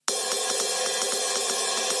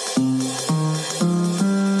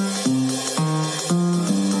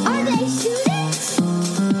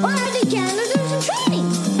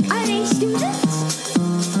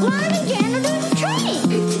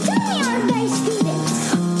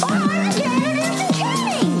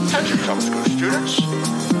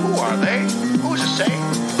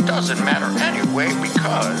doesn't matter anyway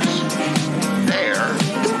because they're...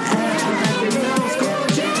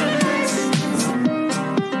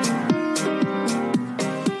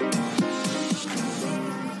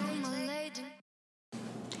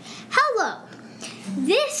 Hello,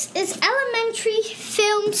 this is Elementary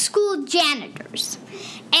Film School Janitors,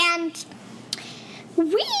 and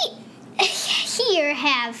we here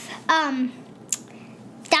have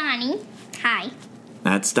Donnie. Hi.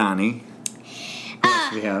 That's Donnie. Who else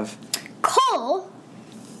do we have? Cole.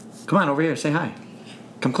 Come on over here, say hi.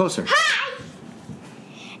 Come closer. Hi.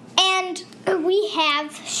 And we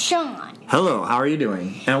have Sean. Hello, how are you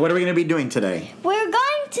doing? And what are we going to be doing today? We're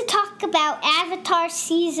going to talk about Avatar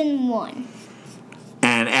Season 1.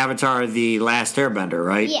 And Avatar: The Last Airbender,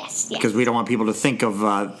 right? Yes. Because we don't want people to think of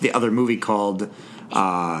the other movie called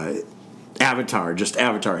Avatar, just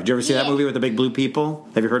Avatar. Did you ever see that movie with the big blue people?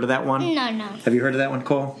 Have you heard of that one? No. Have you heard of that one,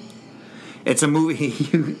 Cole? It's a movie,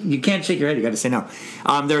 you can't shake your head, you got to say no.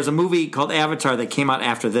 There's a movie called Avatar that came out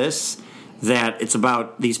after this, that it's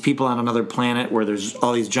about these people on another planet where there's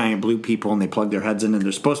all these giant blue people and they plug their heads in, and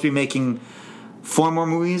they're supposed to be making 4 more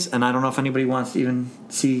movies, and I don't know if anybody wants to even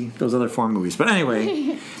see those other 4 movies. But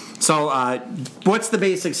anyway, so what's the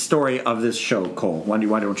basic story of this show, Cole? Why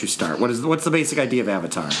don't you start? What's the basic idea of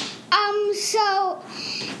Avatar? So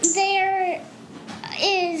there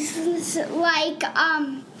is like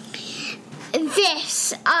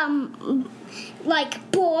this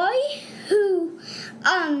like boy who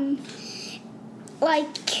like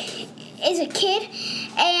is a kid,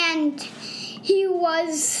 and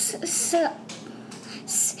he's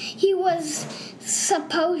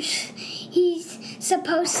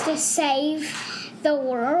supposed to save the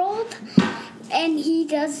world, and he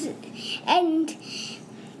does, and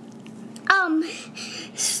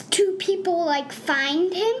 2 people like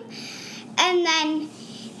find him, and then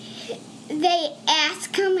they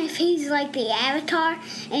ask him if he's like the Avatar,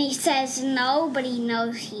 and he says no, but he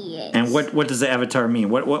knows he is. And what does the Avatar mean?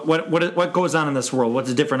 What goes on in this world?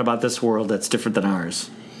 What's different about this world that's different than ours?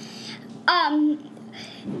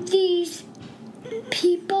 These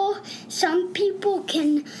people, some people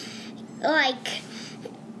can like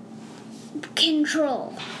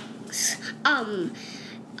control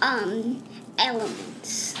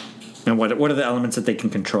elements. And what are the elements that they can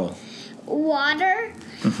control? Water,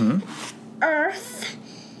 earth,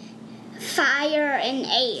 fire, and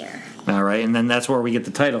air. All right, and then that's where we get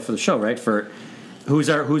the title for the show, right? For who's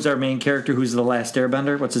our main character? Who's the last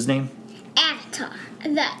Airbender? What's his name? Avatar.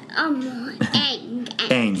 Aang.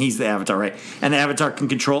 Aang. He's the Avatar, right? And the Avatar can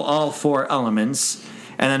control all 4 elements.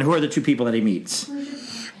 And then who are the 2 people that he meets?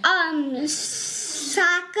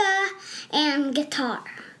 Sokka and Katara.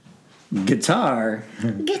 Katara.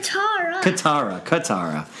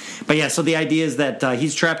 But yeah, so the idea is that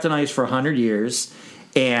he's trapped in ice for 100 years,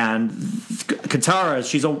 and Katara,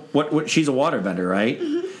 she's a waterbender, right?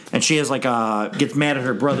 Mm-hmm. And she has gets mad at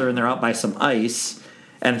her brother, and they're out by some ice,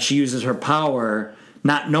 and she uses her power,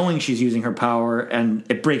 not knowing she's using her power, and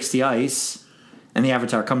it breaks the ice, and the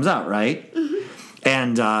Avatar comes out, right? Mm-hmm.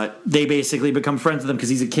 And they basically become friends with him because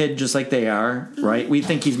he's a kid just like they are, right? We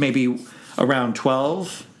think he's maybe around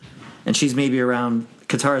 12. And she's maybe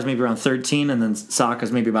Katara's maybe around 13, and then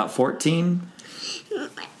Sokka's maybe about 14.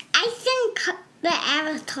 I think the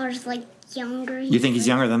Avatar's younger. You think he's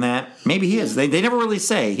younger than that? Maybe he is. They never really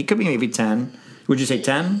say. He could be maybe 10. Would you say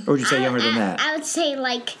 10? Or would you say younger than that? I would say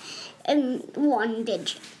in 1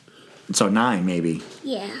 digit. So 9 maybe.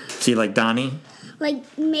 Yeah. See, like Donnie?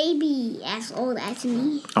 Maybe as old as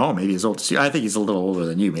me. Oh, maybe as old as you. I think he's a little older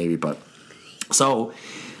than you maybe, but... So...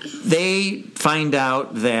 he finds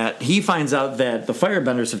out that the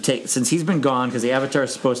firebenders have taken, since he's been gone, because the Avatar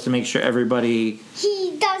is supposed to make sure everybody...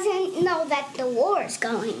 He doesn't know that the war is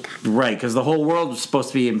going on. Right, because the whole world was supposed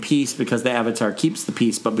to be in peace because the Avatar keeps the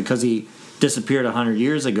peace, but because he disappeared 100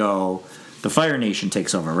 years ago, the Fire Nation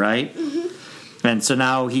takes over, right? Mm-hmm. And so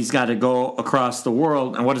now he's got to go across the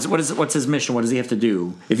world, and what's his mission? What does he have to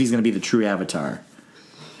do if he's going to be the true Avatar?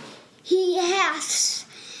 He has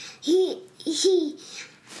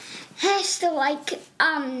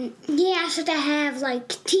to have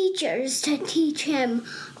teachers to teach him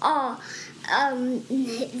all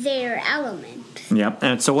their elements. Yep.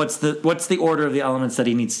 And so what's the order of the elements that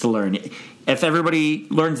he needs to learn? If everybody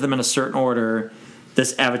learns them in a certain order,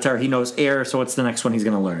 this Avatar, he knows air, so what's the next one he's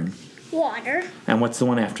going to learn? Water. And what's the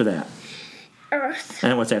one after that? Earth.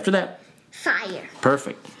 And what's after that? Fire.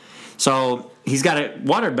 Perfect. So he's got a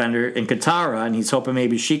waterbender in Katara, and he's hoping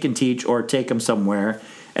maybe she can teach or take him somewhere.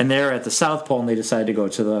 And they're at the South Pole, and they decide to go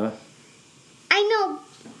to the... I know.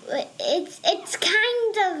 It's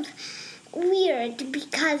kind of weird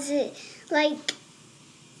because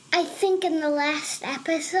I think in the last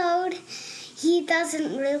episode, he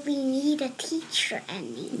doesn't really need a teacher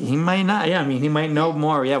anymore. He might not. Yeah, I mean, he might know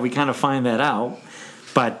more. Yeah, we kind of find that out.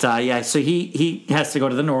 But, yeah, so he has to go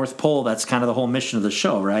to the North Pole. That's kind of the whole mission of the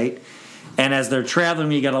show, right? And as they're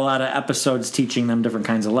traveling, you get a lot of episodes teaching them different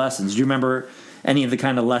kinds of lessons. Do you remember any of the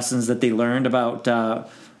kind of lessons that they learned about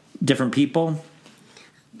different people?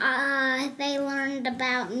 They learned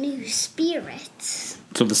about new spirits.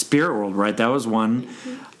 So the spirit world, right? That was one.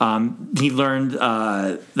 Mm-hmm. He learned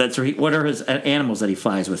that's where what are his animals that he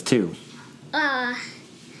flies with too? Appa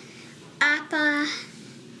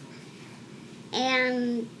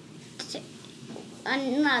and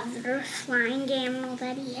another flying animal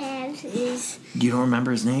that he has is You don't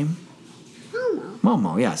remember his name? Momo.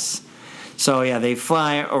 Momo, yes. So yeah, they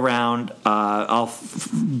fly around.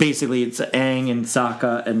 Basically, it's Aang and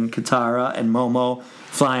Sokka and Katara and Momo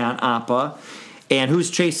fly on Appa. And who's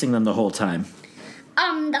chasing them the whole time?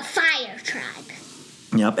 The Fire Tribe.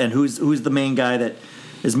 Yep. And who's the main guy that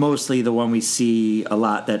is mostly the one we see a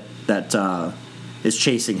lot that is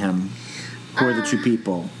chasing him? Who are the two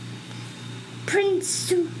people?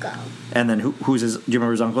 Prince Zuko. And then who's his? Do you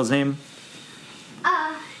remember his uncle's name?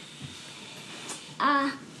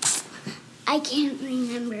 I can't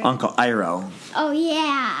remember. Uncle Iroh. Oh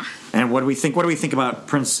yeah. And what do we think? What do we think about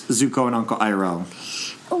Prince Zuko and Uncle Iroh?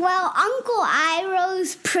 Well, Uncle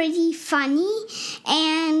Iroh's pretty funny,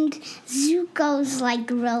 and Zuko's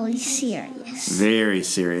like really serious. Very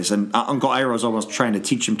serious. And Uncle Iroh's almost trying to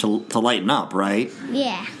teach him to lighten up, right?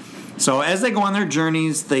 Yeah. So as they go on their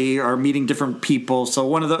journeys, they are meeting different people. So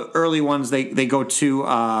one of the early ones, they go to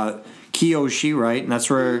Kyoshi, right? And that's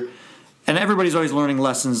where... And everybody's always learning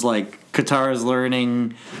lessons like Katara's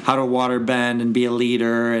learning how to waterbend and be a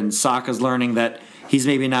leader, and Sokka's learning that he's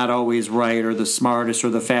maybe not always right or the smartest or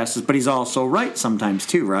the fastest, but he's also right sometimes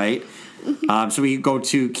too, right? So we go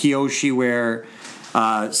to Kyoshi where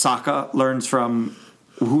Sokka learns from...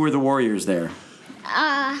 Who are the warriors there?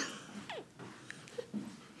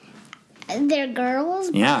 They're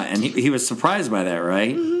girls. Yeah, and he was surprised by that,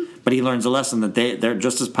 right? Mm-hmm. But he learns a lesson that they're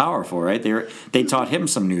just as powerful, right? They taught him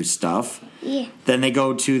some new stuff. Yeah. Then they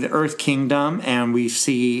go to the Earth Kingdom, and we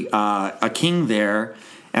see a king there.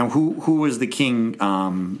 And who was the king?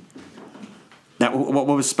 What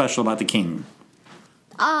was special about the king?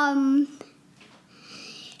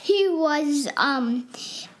 He was the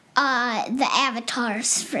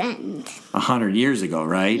Avatar's friend. 100 years ago,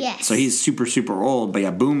 right? Yes. So he's super, super old. But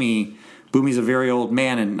yeah, Bumi's a very old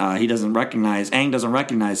man, and Aang doesn't recognize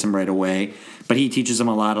him right away, but he teaches him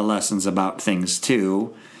a lot of lessons about things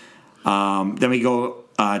too. Then we go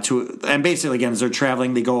and basically again as they're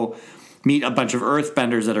traveling, they go meet a bunch of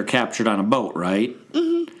earthbenders that are captured on a boat, right?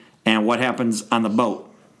 Mm-hmm. And what happens on the boat?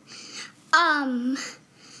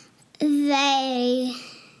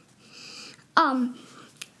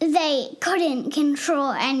 They couldn't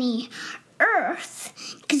control any Earth,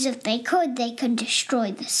 because if they could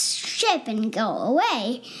destroy the ship and go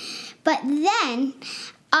away. But then,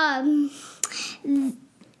 Aang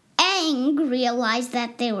realized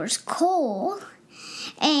that there was coal,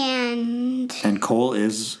 and coal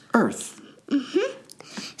is Earth. Mm-hmm.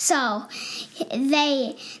 So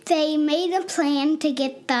they made a plan to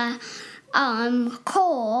get the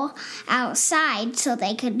coal outside so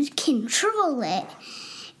they could control it.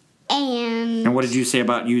 And what did you say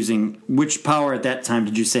about using... Which power at that time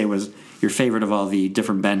did you say was your favorite of all the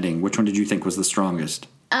different bending? Which one did you think was the strongest?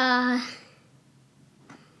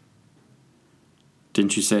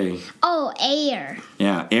 Didn't you say... Oh, air.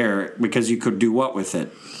 Yeah, air, because you could do what with it?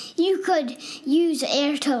 You could use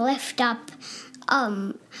air to lift up...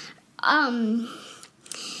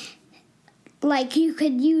 Like, you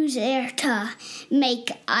could use air to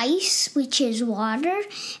make ice, which is water,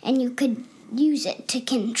 and you could use it to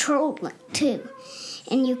control it too.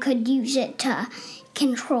 And you could use it to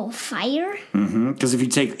control fire. Mm-hmm. Because if you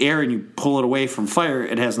take air and you pull it away from fire,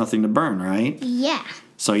 it has nothing to burn, right? Yeah.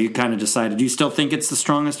 So you kind of decided, do you still think it's the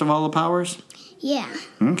strongest of all the powers? Yeah.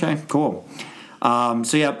 Okay, cool.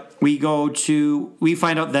 So yeah, we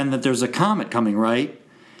find out then that there's a comet coming, right?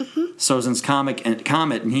 Mm-hmm. Sozin's comet, and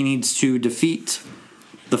he needs to defeat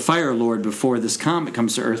the Fire Lord before this comet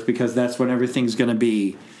comes to Earth, because that's when everything's going to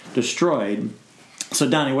be destroyed. So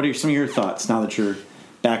Donnie, what are some of your thoughts now that you're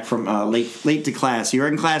back from late to class? You were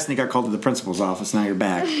in class and you got called to the principal's office. Now you're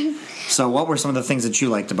back. So what were some of the things that you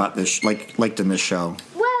liked about this, liked in this show?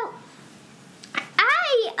 Well,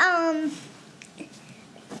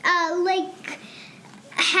 I like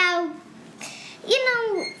how,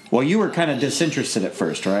 Well, you were kind of disinterested at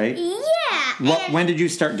first, right? Yeah. When did you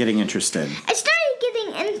start getting interested? I started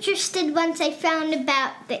getting interested once I found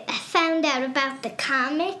out about the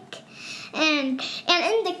comic. And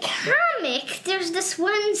in the comic, there's this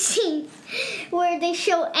one scene where they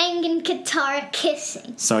show Aang and Katara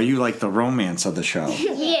kissing. So you like the romance of the show.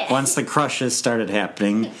 Yeah. Once the crushes started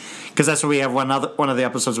happening, because that's what we have one of the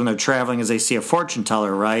episodes when they're traveling is they see a fortune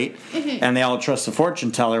teller, right? Mm-hmm. And they all trust the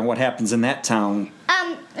fortune teller. And what happens in that town?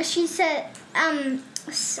 She said,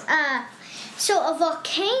 so a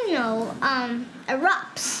volcano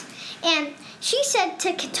erupts, and she said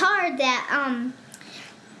to Katara that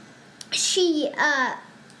she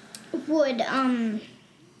would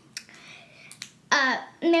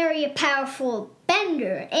marry a powerful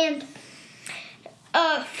bender, and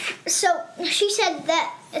so she said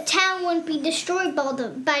that the town wouldn't be destroyed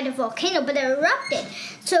by the volcano, but it erupted.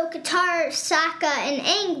 So Katara, Sokka, and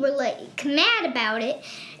Aang were like mad about it,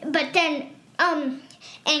 but then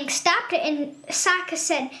Aang stopped it, and Sokka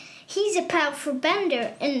said he's a powerful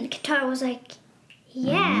bender, and Katara was like,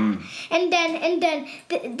 yeah. And then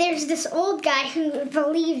there's this old guy who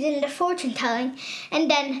believed in the fortune telling, and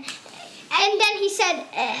then he said,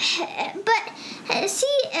 but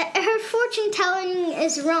see, her fortune telling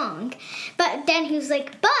is wrong. But then he was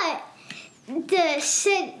like, but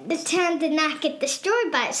the town did not get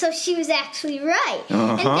destroyed by it, so she was actually right.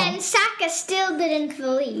 And then Sokka still didn't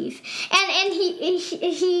believe, and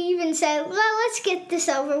he even said, well, let's get this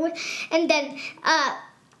over with. And then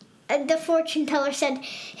the fortune teller said,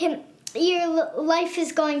 your life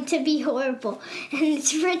is going to be horrible, and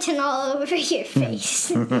it's written all over your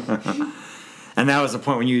face. And that was the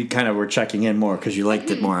point when you kind of were checking in more because you liked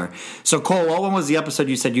it more. So, Cole, what one was the episode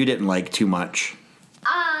you said you didn't like too much?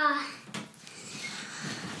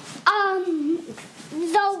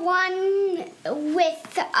 The one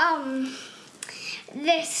with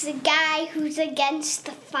this guy who's against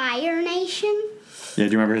the Fire Nation. Yeah,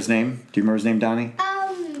 do you remember his name? Do you remember his name, Donnie?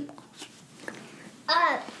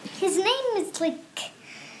 His name is like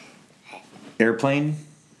Airplane?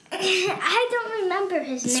 I don't remember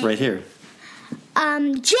his name. It's right here.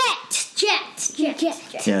 Jet.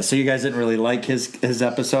 Yeah, so you guys didn't really like his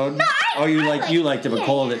episode? No, you liked it, but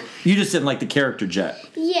Cole, you just didn't like the character Jet.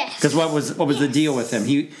 Yes. Because what was the deal with him?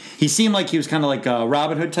 He seemed like he was kind of like a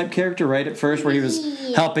Robin Hood type character, right? At first, where he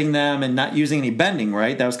was helping them and not using any bending,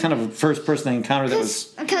 right? That was kind of the first person I encountered that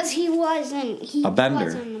was because he wasn't a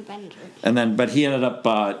bender. And then, but he ended up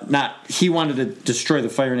he wanted to destroy the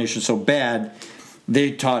Fire Nation so bad.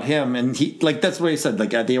 They taught him, and that's what he said.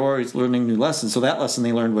 Like they were always learning new lessons. So that lesson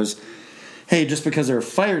they learned was, hey, just because they're a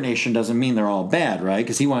Fire Nation doesn't mean they're all bad, right?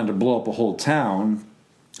 Because he wanted to blow up a whole town,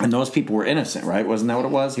 and those people were innocent, right? Wasn't that what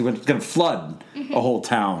it was? He was going to flood a whole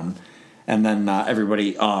town, and then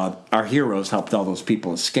everybody, our heroes, helped all those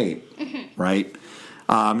people escape, right?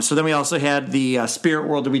 So then we also had the spirit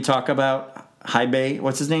world that we talk about. Heibai,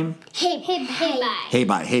 what's his name?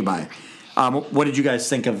 Heibai. What did you guys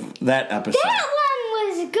think of that episode? That one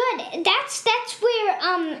was good. That's where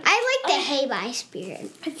I like the Heibai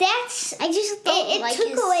spirit. I just it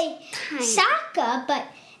took away Sokka, but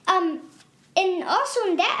and also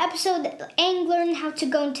in that episode, Aang learned how to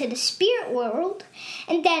go into the spirit world,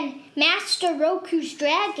 and then Master Roku's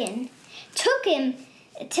dragon took him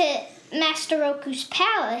to Master Roku's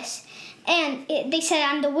palace. And they said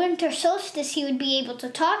on the winter solstice he would be able to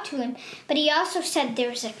talk to him. But he also said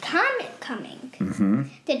there's a comet coming,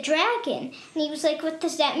 the dragon. And he was like, what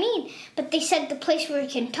does that mean? But they said the place where he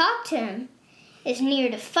can talk to him is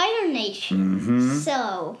near the Fire Nation.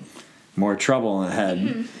 So more trouble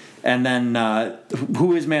ahead. And then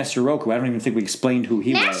who is Master Roku? I don't even think we explained who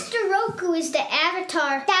he was. Master Roku is the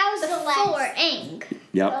avatar that was before Aang.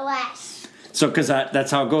 Yep. The last. So because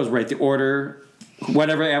that's how it goes, right? The order...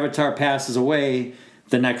 Whatever avatar passes away,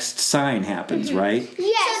 the next sign happens, right? Yeah, so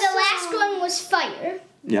the last one was fire.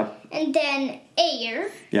 Yep. And then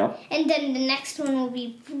air. Yep. And then the next one will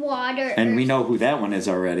be water. And we know who that one is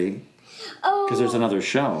already. Oh. Because there's another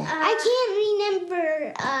show. I can't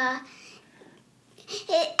remember. I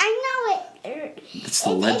know it. It's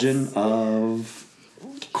the Legend of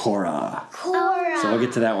Korra. Korra. So we'll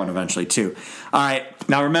get to that one eventually too. All right.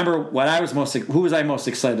 Now remember who was I most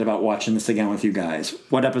excited about watching this again with you guys?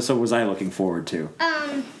 What episode was I looking forward to?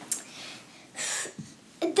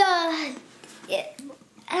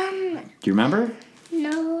 Do you remember?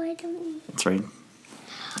 No, I don't. That's right.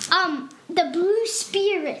 The Blue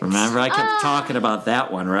Spirit. Remember, I kept talking about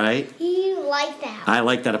that one, right? You like that. I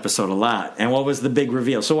liked that episode a lot. And what was the big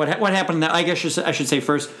reveal? So what happened? I guess I should say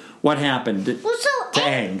first, what happened to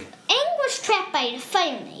Aang? Aang was trapped by the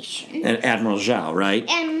Fire Nation. And Admiral Zhao, right?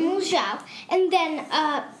 Admiral Zhao. And then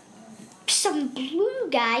some blue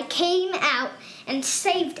guy came out and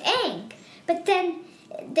saved Aang. But then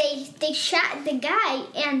they shot the guy,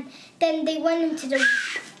 and then they went into the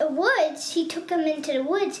woods. He took him into the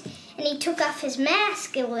woods, and he took off his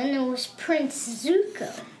mask, and it was Prince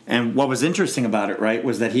Zuko. And what was interesting about it, right,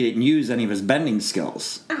 was that he didn't use any of his bending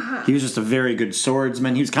skills. He was just a very good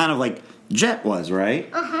swordsman. He was kind of like Jet was,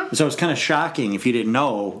 right? So it was kind of shocking if you didn't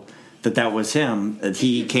know that was him, that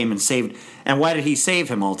he came and saved. And why did he save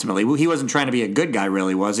him ultimately? Well, he wasn't trying to be a good guy,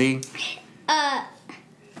 really, was he?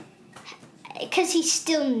 Because he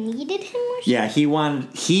still needed him or something? Yeah, he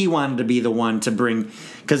wanted to be the one to bring,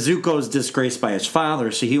 because Zuko's disgraced by his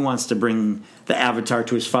father, so he wants to bring the Avatar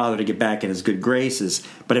to his father to get back in his good graces.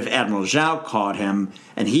 But if Admiral Zhao caught him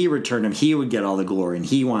and he returned him, he would get all the glory, and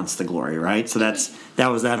he wants the glory, right? So that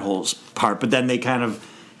was that whole part. But then they kind of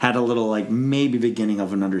had a little, like, maybe beginning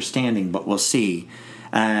of an understanding, but we'll see.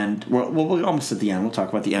 And we're almost at the end. We'll talk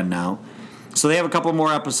about the end now. So they have a couple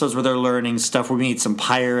more episodes where they're learning stuff. We meet some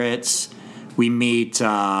pirates. We meet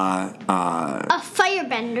a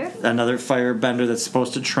firebender. Another firebender that's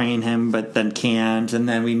supposed to train him, but then can't. And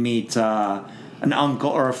then we meet an uncle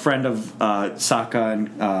or a friend of Sokka and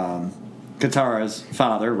Katara's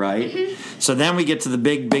father, right? So then we get to the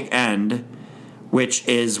big end, which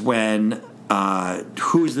is when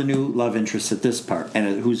who's the new love interest at this part,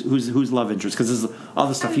 and who's love interest? Because all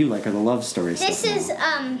the stuff you like are the love stories. This is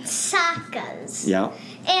Sokka's. Yeah.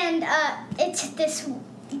 And it's this.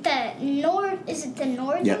 Is it the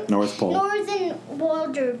northern? Yep, North Pole. Northern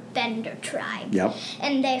Waterbender tribe. Yep.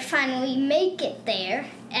 And they finally make it there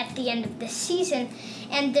at the end of the season.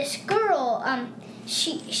 And this girl,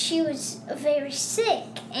 she was very sick,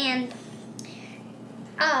 and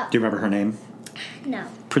do you remember her name? No.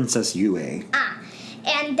 Princess Yue.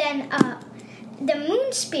 And then the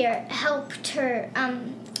moon spirit helped her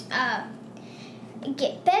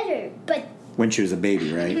get better, but When she was a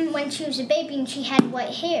baby, right? when she was a baby and she had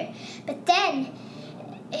white hair. But then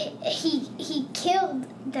he killed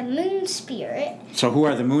the moon spirit. So who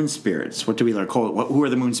are the moon spirits? What do we call it? Who are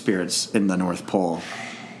the moon spirits in the North Pole?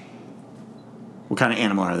 What kind of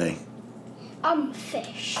animal are they?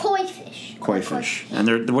 Fish. Koi fish. Koi fish.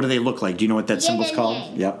 And what do they look like? Do you know what that symbol's and called?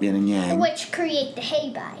 yang. Yep, yin and yang. Which create the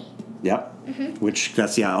heibai. Yep. Which,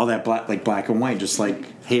 that's, all that black and white, just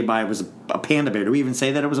like Heibai was a panda bear. Do we even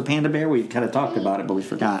say that it was a panda bear? We kind of talked about it, but we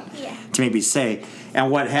forgot to maybe say. And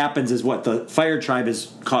what happens is what the fire tribe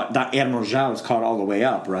is caught, Admiral Zhao is caught all the way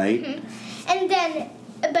up, right? And then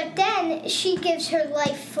she gives her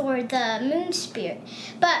life for the moon spirit.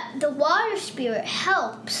 But the water spirit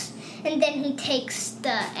helps, and then he takes the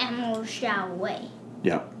Admiral Zhao away.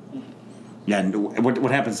 Yep. Yeah, and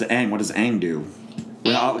what happens to Aang? What does Aang do?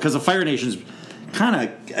 Because the Fire Nation's kind of,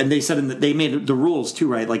 and they said they made the rules too,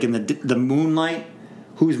 right? Like in the moonlight,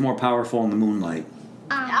 who's more powerful in the moonlight?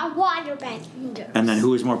 A waterbender. And then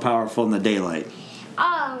who is more powerful in the daylight?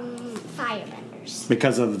 Firebenders.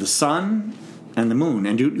 Because of the sun and the moon.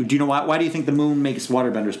 And do you know why? Why do you think the moon makes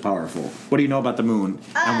waterbenders powerful? What do you know about the moon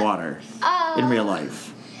and water in real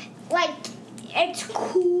life? Like, it's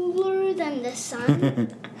cooler than the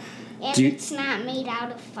sun. And it's not made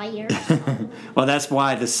out of fire. Well, that's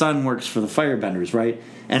why the sun works for the firebenders, right?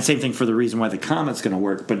 And same thing for the reason why the comet's going to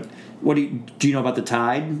work. But do you know about the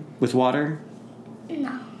tide with water?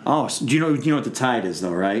 No. Oh, so do you know what the tide is,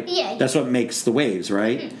 though, right? Yeah. That's what makes the waves,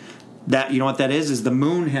 right? That, you know what that is? Is the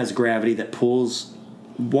moon has gravity that pulls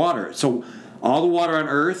water. So all the water on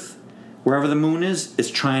Earth, wherever the moon is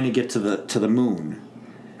trying to get to the moon.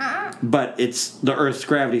 But it's the Earth's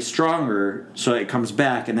gravity stronger, so it comes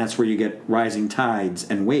back, and that's where you get rising tides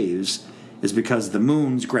and waves, is because the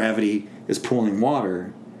moon's gravity is pulling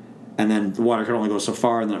water, and then the water can only go so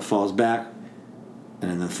far, and then it falls back, and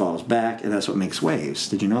then it falls back, and that's what makes waves.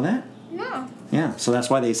 Did you know that? No. Yeah, so that's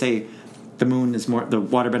why they say the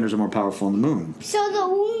waterbenders are more powerful than the moon. So the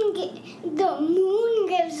moon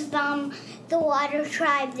gives them, the water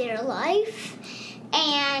tribe, their life,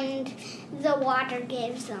 and the water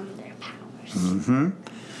gives them their powers. And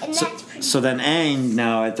that's pretty So then Aang,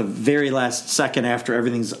 now at the very last second after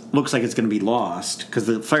everything's looks like it's going to be lost, because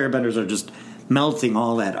the firebenders are just melting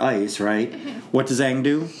all that ice, right? What does Aang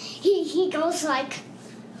do? He goes like,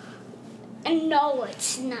 no,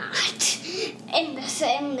 it's not. In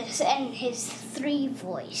his 3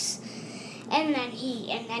 voice. And then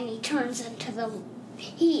he turns into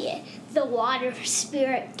the water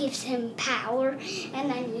spirit gives him power, and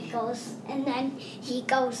then he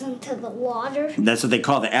goes into the water. That's what they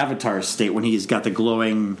call the Avatar state, when he's got the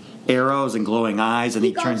glowing arrows and glowing eyes, and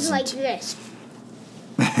he goes turns like into... this.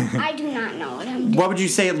 I do not know what I'm doing. What would you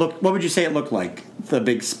say it looked like? The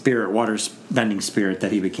big spirit, water bending spirit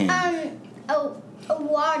that he became. a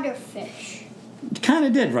water fish. Kind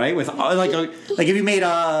of did, right? With like if you made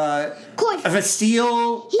if a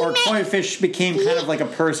steel or koi fish became kind of like a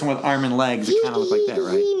person with arm and legs, it kind of looked like that,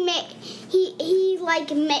 right?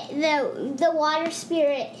 The water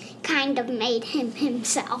spirit kind of made him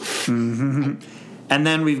himself. Mm-hmm. And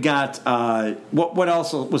then we've got what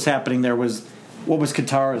else was happening there? What was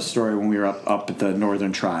Katara's story when we were up at the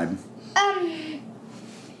Northern Tribe?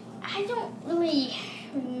 I don't really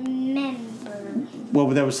remember. Well,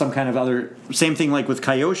 there was some kind of other same thing like with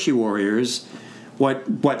Kyoshi warriors. What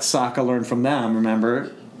Sokka learned from them?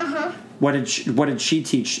 Remember? What did she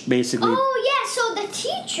teach basically? Oh yeah, so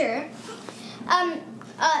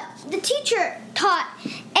the teacher taught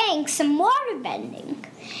Aang some water bending,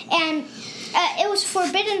 and it was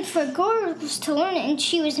forbidden for girls to learn it, and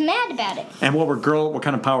she was mad about it. And what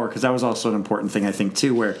kind of power? Because that was also an important thing, I think,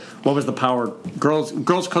 too. What was the power?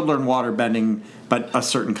 Girls could learn water bending, but a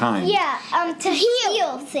certain kind. Yeah, to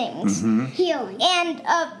heal things. Mm-hmm. Healing. And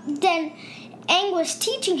then Aang was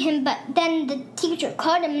teaching him, but then the teacher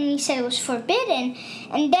caught him, and he said it was forbidden.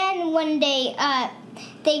 And then one day,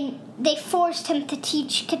 they forced him to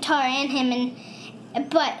teach Katara and him,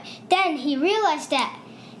 but then he realized that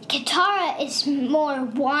Katara is more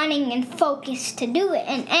wanting and focused to do it,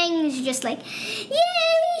 and Aang is just like, yay!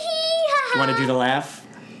 You want to do the laugh?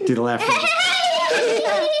 Do the laugh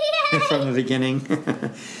from the beginning.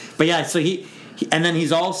 But yeah, so he and then he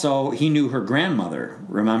knew her grandmother.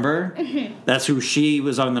 Remember? Mm-hmm. That's who she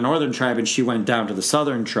was on the Northern Tribe, and she went down to the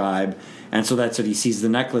Southern Tribe, and so that's what he sees the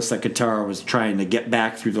necklace that Katara was trying to get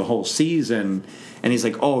back through the whole season. And he's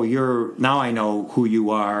like, "Oh, now I know who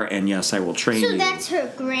you are, and yes, I will train you." So that's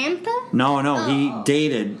her grandpa? No, he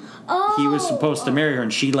dated. Oh. He was supposed to marry her,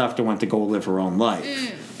 and she left and went to go live her own life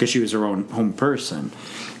because she was her own home person.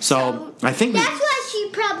 So I think that's why she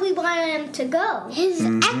probably wanted him to go. His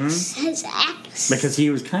ex. Because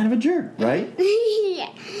he was kind of a jerk, right?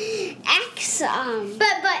 Yeah. Ex.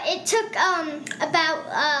 But it took about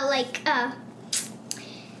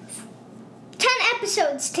 10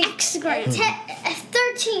 episodes to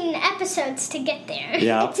 13 episodes to get there.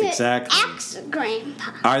 Yeah, exactly.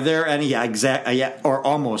 Ex-grandpa. Are there any or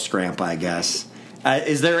almost grandpa, I guess?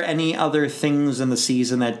 Is there any other things in the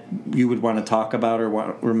season that you would want to talk about or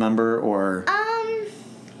remember or? I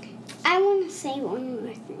want to say one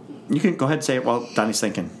more thing. You can go ahead and say it while Donnie's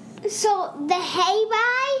thinking. So the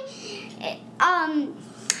Heibai,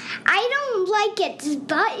 I don't like its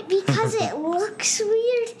butt because it looks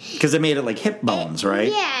weird. Because they made it like hip bones, right?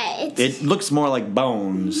 Yeah. It looks more like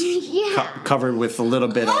bones covered with a little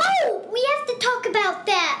bit of... Oh, we have to talk about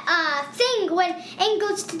that thing when Aang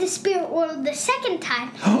goes to the spirit world the second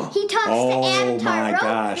time. He talks to Avatar Oh my Roku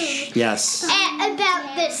gosh, yes.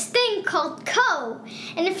 about this thing called Ko.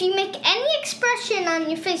 And if you make any expression on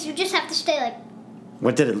your face, you just have to stay like...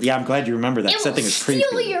 What did it... Yeah, I'm glad you remember that. It That will thing is creepy.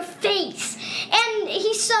 steal your face. And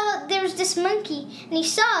he saw there was this monkey, and he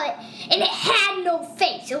saw it, and it had no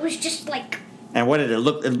face. It was just like And what did it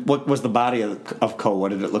look... What was the body of Ko? What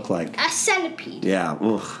did it look like? a centipede. Yeah,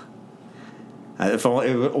 ugh.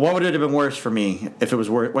 What would it have been worse for me if it was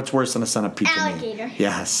worse? What's worse than a centipede Alligator. to me?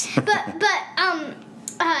 Yes. But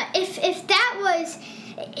if that was...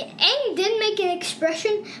 Aang did make an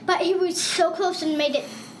expression, but he was so close and made it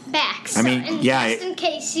back. So, just in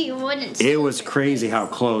case he wouldn't. It was crazy how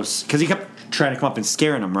close. Because he kept trying to come up and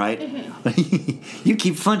scaring him, right? Mm-hmm. You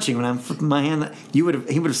keep flinching when I'm flipping my hand. He would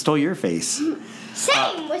have stole your face.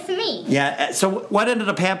 Same with me. Yeah, so what ended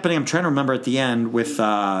up happening, I'm trying to remember at the end, with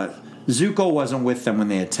Zuko wasn't with them when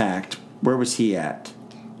they attacked. Where was he at?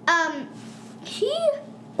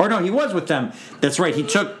 Or no, he was with them. That's right, he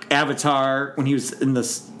took Avatar when he was in the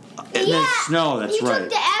snow, that's right. He took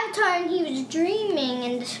the Avatar and he was dreaming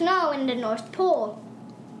in the snow in the North Pole.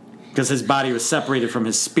 Because his body was separated from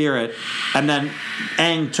his spirit, and then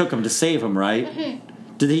Aang took him to save him, right?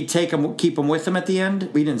 Mm-hmm. Did he keep him with him at the end?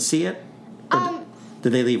 We didn't see it?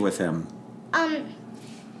 Did they leave with him? I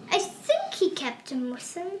think he kept him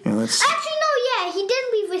with him. Yeah, Actually, no, yeah, he did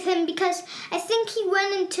leave with him because I think he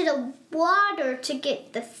went into the water to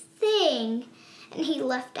get the thing, and he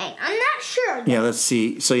left Aang. I'm not sure. Yeah, let's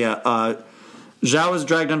see. So, Zhao was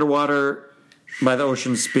dragged underwater by the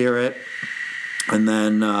ocean spirit, and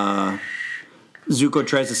then Zuko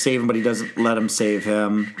tries to save him, but he doesn't let him save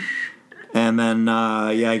him. And then,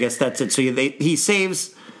 I guess that's it. So he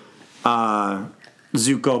saves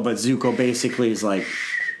Zuko, but Zuko basically is like,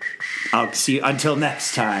 I'll see you until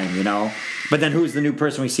next time, you know? But then who's the new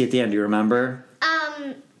person we see at the end? Do you remember?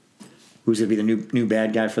 Who's going to be the new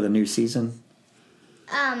bad guy for the new season?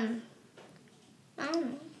 I don't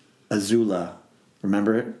know. Azula.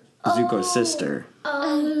 Remember it? Zuko's sister. Oh.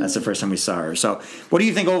 That's the first time we saw her. So, what do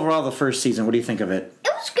you think overall of the first season? What do you think of it?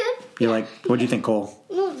 It was good. What do you think, Cole?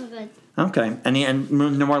 It was good. Okay. And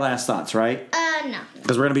no more last thoughts, right? No.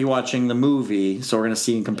 Because we're going to be watching the movie, so we're going to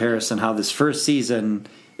see in comparison how this first season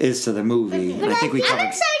is to the movie. And I think we I'm covered.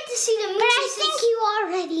 excited to see the movie. But I think you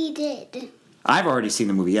already did. I've already seen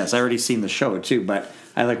the movie. Yes, I already seen the show too, but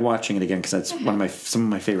I like watching it again because that's some of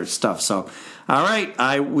my favorite stuff. So, all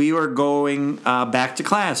right, we are going back to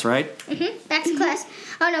class, right? Back to class.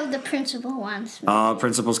 Oh no, the principal wants me.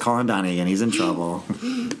 Principal's calling Donnie again. He's in trouble.